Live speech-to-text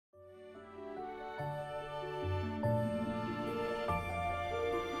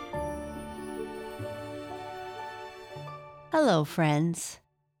Hello, friends,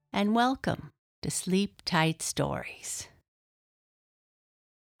 and welcome to Sleep Tight Stories.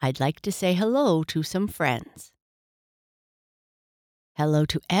 I'd like to say hello to some friends. Hello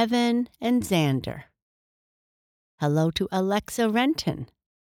to Evan and Xander. Hello to Alexa Renton.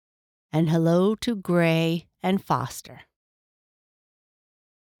 And hello to Gray and Foster.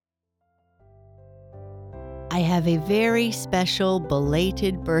 I have a very special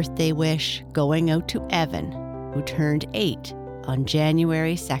belated birthday wish going out to Evan, who turned 8 on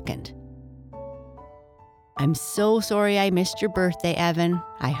January 2nd. I'm so sorry I missed your birthday, Evan.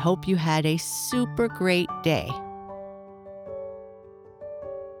 I hope you had a super great day.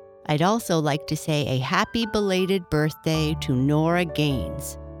 I'd also like to say a happy belated birthday to Nora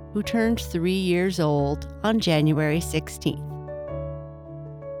Gaines, who turned 3 years old on January 16th.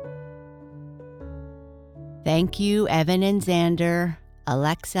 Thank you, Evan and Xander,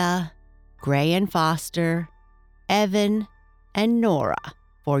 Alexa, Gray and Foster, Evan, and Nora,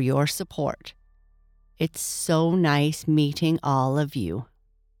 for your support. It's so nice meeting all of you.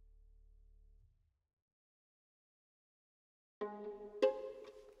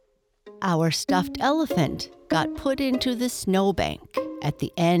 Our stuffed elephant got put into the snowbank at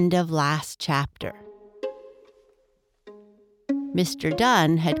the end of last chapter. Mr.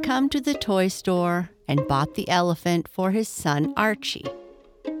 Dunn had come to the toy store and bought the elephant for his son Archie.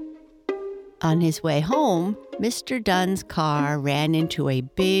 On his way home, Mr. Dunn's car ran into a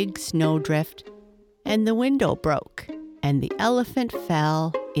big snowdrift and the window broke, and the elephant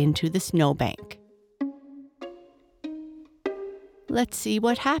fell into the snowbank. Let's see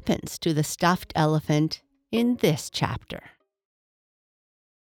what happens to the stuffed elephant in this chapter.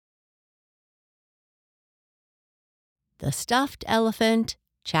 The Stuffed Elephant,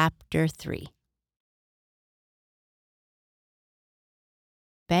 Chapter 3.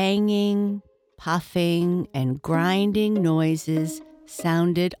 Banging, puffing, and grinding noises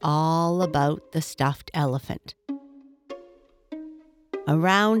sounded all about the stuffed elephant.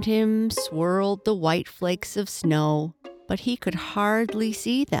 Around him swirled the white flakes of snow, but he could hardly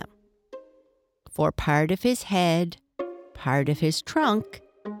see them, for part of his head, part of his trunk,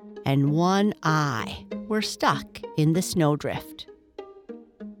 and one eye were stuck in the snowdrift.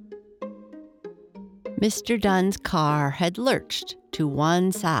 Mr. Dunn's car had lurched to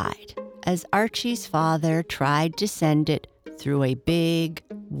one side as Archie's father tried to send it through a big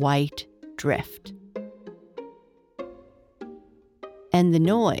white drift. And the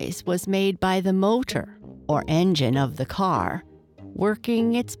noise was made by the motor or engine of the car,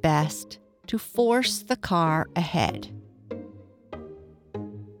 working its best to force the car ahead.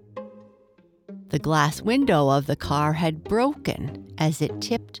 The glass window of the car had broken as it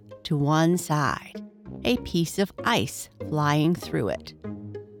tipped to one side, a piece of ice flying through it.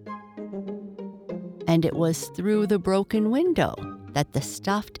 And it was through the broken window that the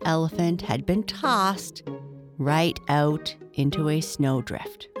stuffed elephant had been tossed right out into a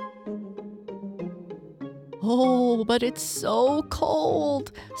snowdrift. "Oh, but it's so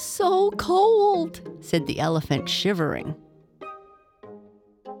cold, said the elephant, shivering.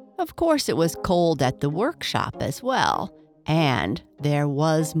 Of course, it was cold at the workshop as well, and there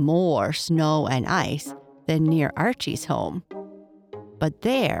was more snow and ice than near Archie's home. But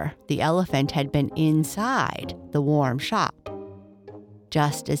there, the elephant had been inside the warm shop,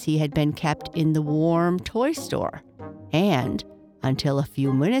 just as he had been kept in the warm toy store, and, until a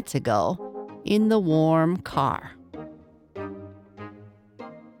few minutes ago, in the warm car.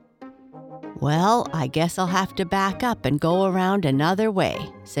 "Well, I guess I'll have to back up and go around another way,"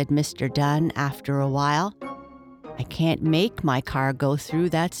 said Mr. Dunn after a while. "I can't make my car go through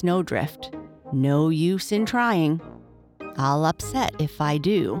that snowdrift. No use in trying. I'll upset if I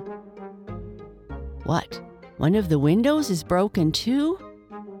do." "What? One of the windows is broken too?"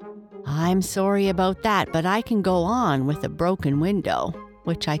 "I'm sorry about that, but I can go on with a broken window,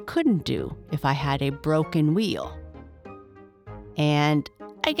 which I couldn't do if I had a broken wheel. And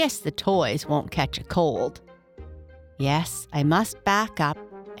I guess the toys won't catch a cold. Yes, I must back up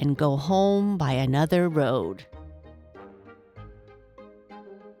and go home by another road."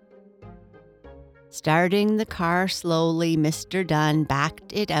 Starting the car slowly, Mr. Dunn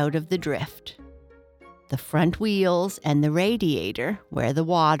backed it out of the drift. The front wheels and the radiator, where the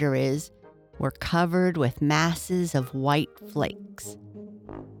water is, were covered with masses of white flakes.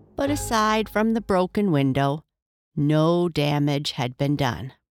 But aside from the broken window, no damage had been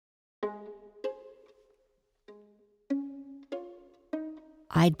done.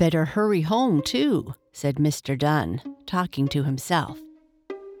 "I'd better hurry home, too," said Mr. Dunn, talking to himself.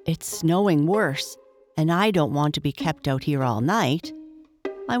 "It's snowing worse, and I don't want to be kept out here all night.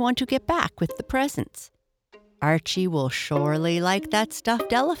 I want to get back with the presents. Archie will surely like that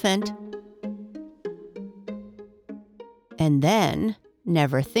stuffed elephant." And then,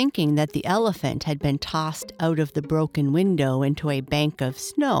 never thinking that the elephant had been tossed out of the broken window into a bank of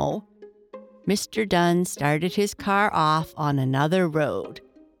snow, Mr. Dunn started his car off on another road,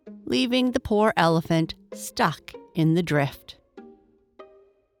 leaving the poor elephant stuck in the drift.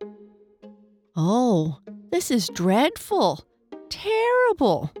 "Oh, this is dreadful,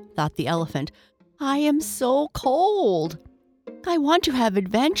 terrible," thought the elephant. "I am so cold. I want to have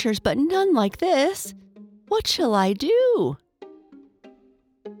adventures, but none like this. What shall I do?"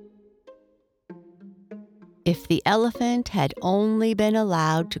 If the elephant had only been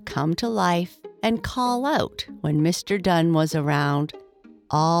allowed to come to life and call out when Mr. Dunn was around,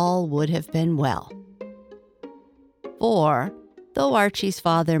 all would have been well. For, though Archie's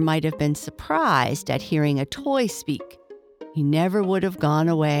father might have been surprised at hearing a toy speak, he never would have gone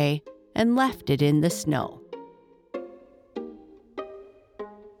away and left it in the snow.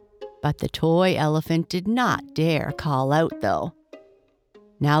 But the toy elephant did not dare call out, though.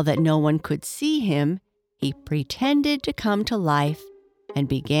 Now that no one could see him, he pretended to come to life and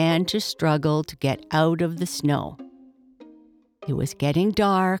began to struggle to get out of the snow. It was getting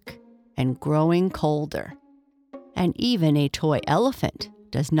dark and growing colder, and even a toy elephant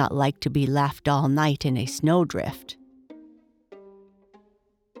does not like to be left all night in a snowdrift.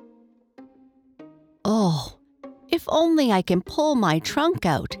 "Oh, if only I can pull my trunk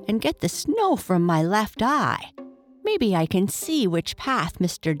out and get the snow from my left eye. Maybe I can see which path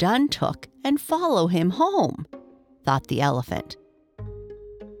Mr. Dunn took and follow him home," thought the elephant.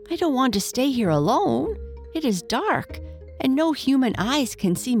 "I don't want to stay here alone. It is dark, and no human eyes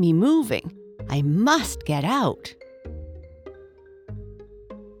can see me moving. I must get out."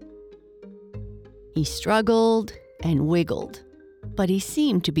 He struggled and wiggled, but he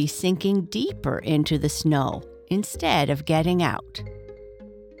seemed to be sinking deeper into the snow instead of getting out.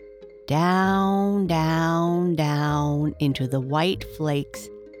 Down, down, down into the white flakes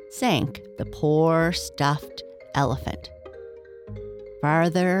sank the poor stuffed elephant.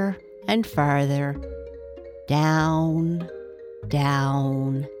 Farther and farther, down,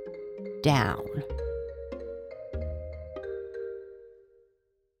 down, down.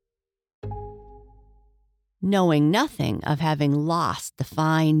 Knowing nothing of having lost the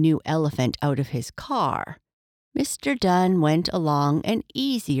fine new elephant out of his car, Mr. Dunn went along an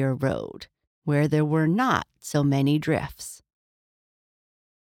easier road where there were not so many drifts.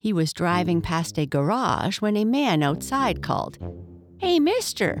 He was driving past a garage when a man outside called, "Hey,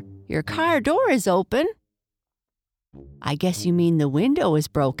 mister, your car door is open." "I guess you mean the window is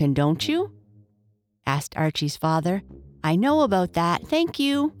broken, don't you?" asked Archie's father. "I know about that, thank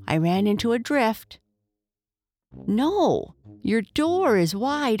you. I ran into a drift." "No, your door is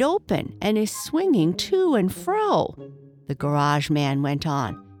wide open and is swinging to and fro," the garage man went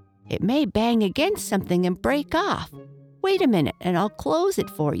on. "It may bang against something and break off. Wait a minute and I'll close it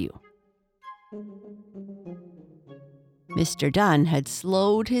for you." Mr. Dunn had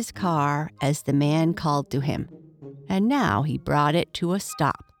slowed his car as the man called to him, and now he brought it to a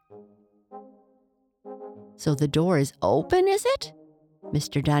stop. "So the door is open, is it?"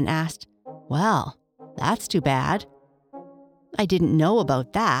 Mr. Dunn asked. "Well, that's too bad. I didn't know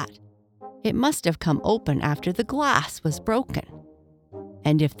about that. It must have come open after the glass was broken.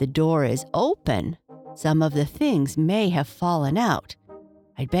 And if the door is open, some of the things may have fallen out.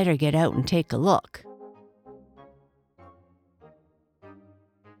 I'd better get out and take a look."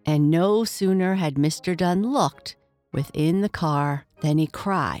 And no sooner had Mr. Dunn looked within the car than he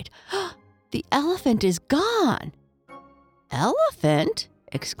cried, "The elephant is gone!" "Elephant?"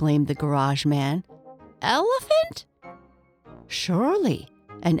 exclaimed the garage man. "Elephant?" "Surely,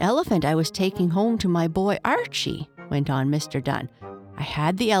 an elephant I was taking home to my boy Archie," went on Mr. Dunn. "I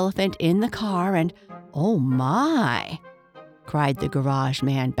had the elephant in the car and, oh my!" cried the garage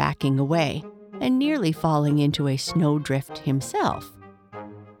man, backing away and nearly falling into a snowdrift himself.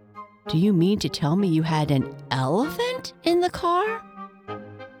 "Do you mean to tell me you had an elephant in the car?"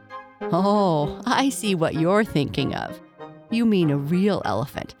 "Oh, I see what you're thinking of. You mean a real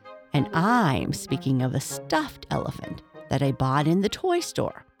elephant, and I'm speaking of a stuffed elephant that I bought in the toy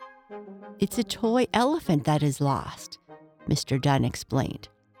store. It's a toy elephant that is lost," Mr. Dunn explained.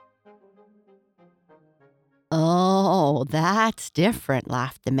 "Oh, that's different,"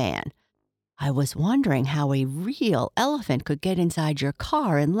 laughed the man. "I was wondering how a real elephant could get inside your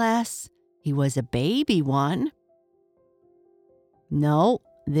car unless he was a baby one." "No,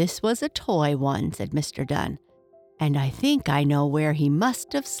 this was a toy one," said Mr. Dunn, "and I think I know where he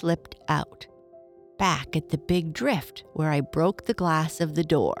must have slipped out. Back at the big drift where I broke the glass of the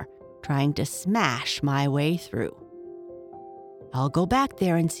door. trying to smash my way through. I'll go back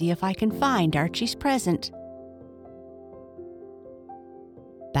there and see if I can find Archie's present.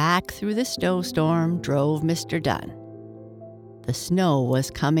 Back through the snowstorm drove Mr. Dunn. The snow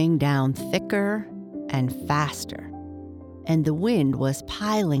was coming down thicker and faster, and the wind was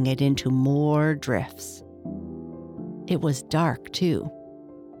piling it into more drifts. It was dark, too,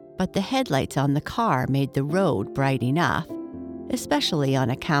 but the headlights on the car made the road bright enough, especially on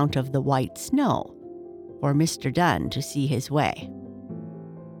account of the white snow, for Mr. Dunn to see his way.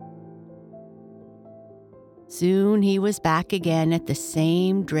 Soon he was back again at the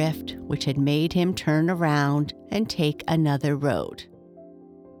same drift which had made him turn around and take another road.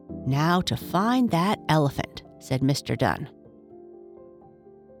 "Now to find that elephant," said Mr. Dunn.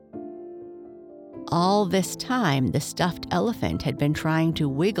 All this time, the stuffed elephant had been trying to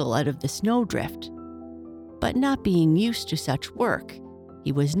wiggle out of the snowdrift, but not being used to such work,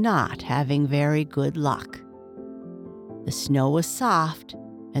 he was not having very good luck. The snow was soft,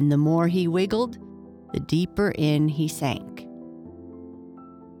 and the more he wiggled, the deeper in he sank.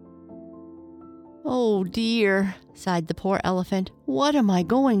 "Oh dear," sighed the poor elephant. "What am I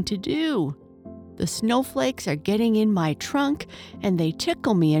going to do? The snowflakes are getting in my trunk, and they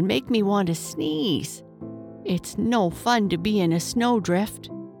tickle me and make me want to sneeze. It's no fun to be in a snowdrift.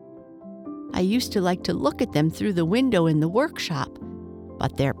 I used to like to look at them through the window in the workshop,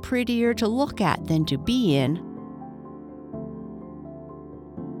 but they're prettier to look at than to be in.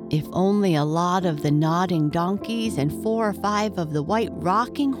 If only a lot of the nodding donkeys and 4 or 5 of the white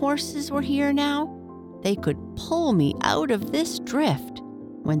rocking horses were here now, they could pull me out of this drift,"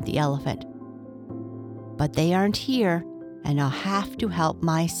 went the elephant. "But they aren't here, and I'll have to help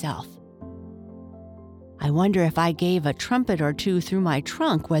myself. I wonder if I gave a trumpet or two through my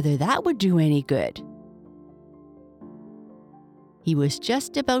trunk, whether that would do any good." He was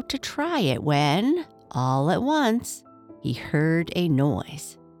just about to try it when, all at once, he heard a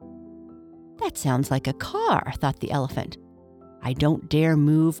noise. "That sounds like a car," thought the elephant. "I don't dare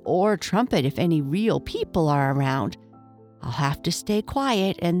move or trumpet if any real people are around. I'll have to stay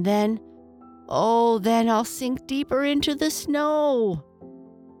quiet and then I'll sink deeper into the snow."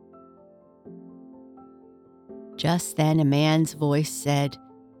 Just then a man's voice said,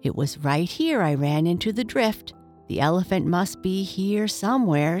 "It was right here I ran into the drift. The elephant must be here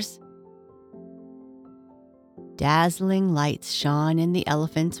somewheres." Dazzling lights shone in the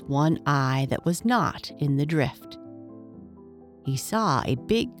elephant's one eye that was not in the drift. He saw a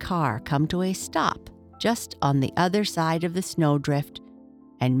big car come to a stop just on the other side of the snowdrift,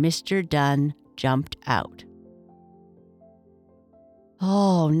 and Mr. Dunn jumped out.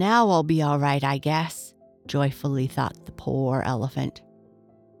 "Oh, now I'll be all right, I guess," joyfully thought the poor elephant.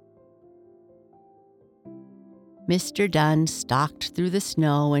 Mr. Dunn stalked through the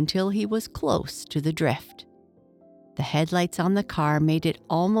snow until he was close to the drift. The headlights on the car made it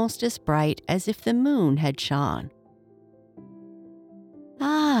almost as bright as if the moon had shone.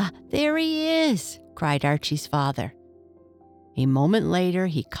 "Ah, there he is!" cried Archie's father. A moment later,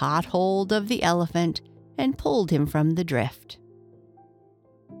 he caught hold of the elephant and pulled him from the drift.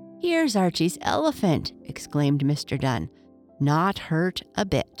 "Here's Archie's elephant!" exclaimed Mr. Dunn. "Not hurt a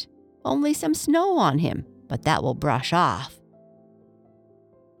bit. Only some snow on him, but that will brush off.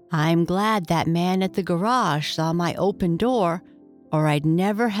 I'm glad that man at the garage saw my open door, or I'd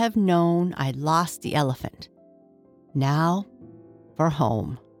never have known I'd lost the elephant. Now for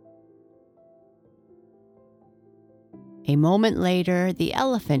home." A moment later, the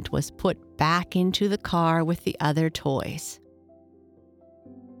elephant was put back into the car with the other toys.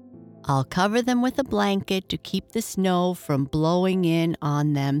 "I'll cover them with a blanket to keep the snow from blowing in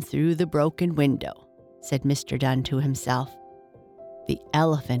on them through the broken window," said Mr. Dunn to himself. The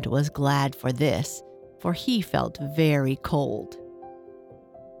elephant was glad for this, for he felt very cold.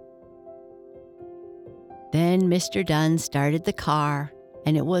 Then Mr. Dunn started the car,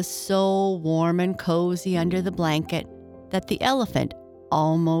 and it was so warm and cozy under the blanket that the elephant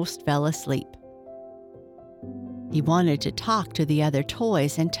almost fell asleep. He wanted to talk to the other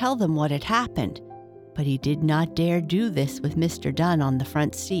toys and tell them what had happened, but he did not dare do this with Mr. Dunn on the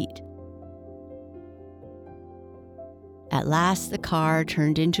front seat. At last the car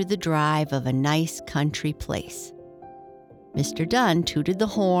turned into the drive of a nice country place. Mr. Dunn tooted the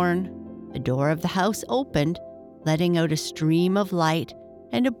horn, the door of the house opened, letting out a stream of light,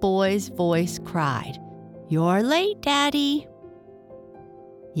 and a boy's voice cried, "You're late, Daddy."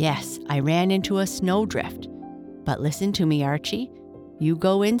 "Yes, I ran into a snowdrift. But listen to me, Archie. You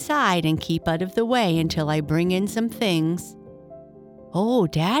go inside and keep out of the way until I bring in some things." "Oh,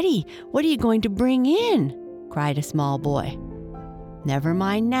 Daddy, what are you going to bring in?" cried a small boy. Never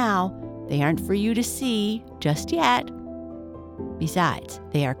mind now. They aren't for you to see just yet. Besides,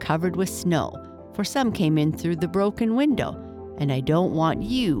 they are covered with snow, for some came in through the broken window, and I don't want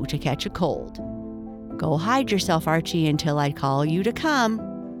you to catch a cold. Go hide yourself, Archie, until I call you to come."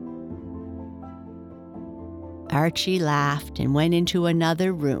 Archie laughed and went into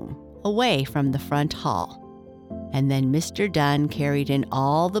another room, away from the front hall. And then Mr. Dunn carried in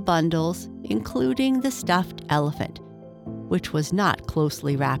all the bundles, including the stuffed elephant, which was not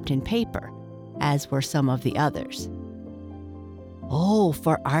closely wrapped in paper, as were some of the others. "Oh,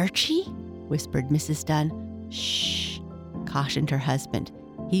 for Archie?" whispered Mrs. Dunn. "Shh," cautioned her husband.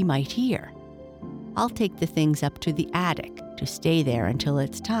 "He might hear. I'll take the things up to the attic to stay there until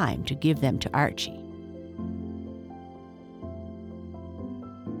it's time to give them to Archie."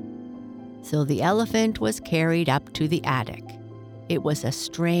 So the elephant was carried up to the attic. It was a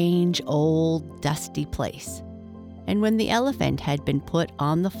strange, old, dusty place. And when the elephant had been put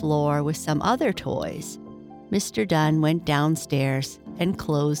on the floor with some other toys, Mr. Dunn went downstairs and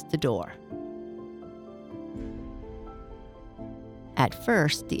closed the door. At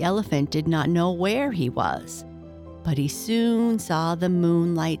first, the elephant did not know where he was, but he soon saw the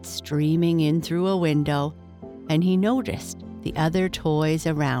moonlight streaming in through a window, and he noticed the other toys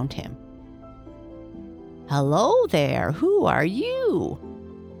around him. "Hello there, who are you?"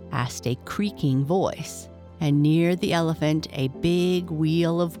 asked a creaking voice, and near the elephant a big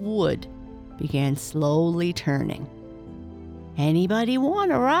wheel of wood began slowly turning. "Anybody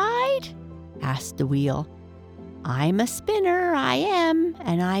want a ride?" asked the wheel. "I'm a spinner, I am,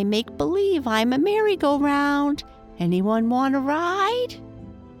 and I make believe I'm a merry-go-round. Anyone want a ride?"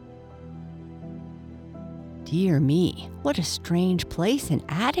 "Dear me, what a strange place an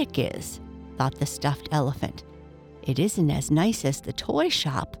attic is," thought the stuffed elephant. "It isn't as nice as the toy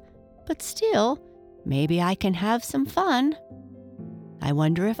shop, but still, maybe I can have some fun. I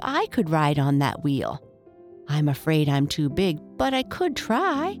wonder if I could ride on that wheel. I'm afraid I'm too big, but I could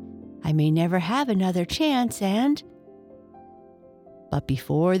try. I may never have another chance, and—" But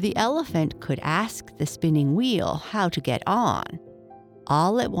before the elephant could ask the spinning wheel how to get on,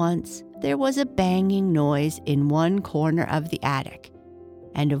 all at once there was a banging noise in one corner of the attic,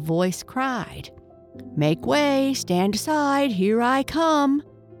 and a voice cried, "Make way, stand aside, here I come."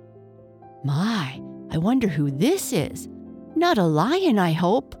 "My, I wonder who this is. Not a lion, I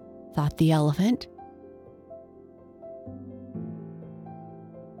hope," thought the elephant.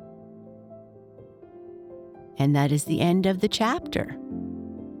 And that is the end of the chapter.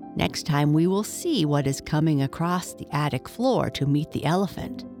 Next time we will see what is coming across the attic floor to meet the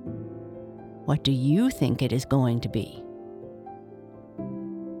elephant. What do you think it is going to be?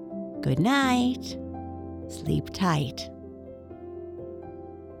 Good night. Sleep tight.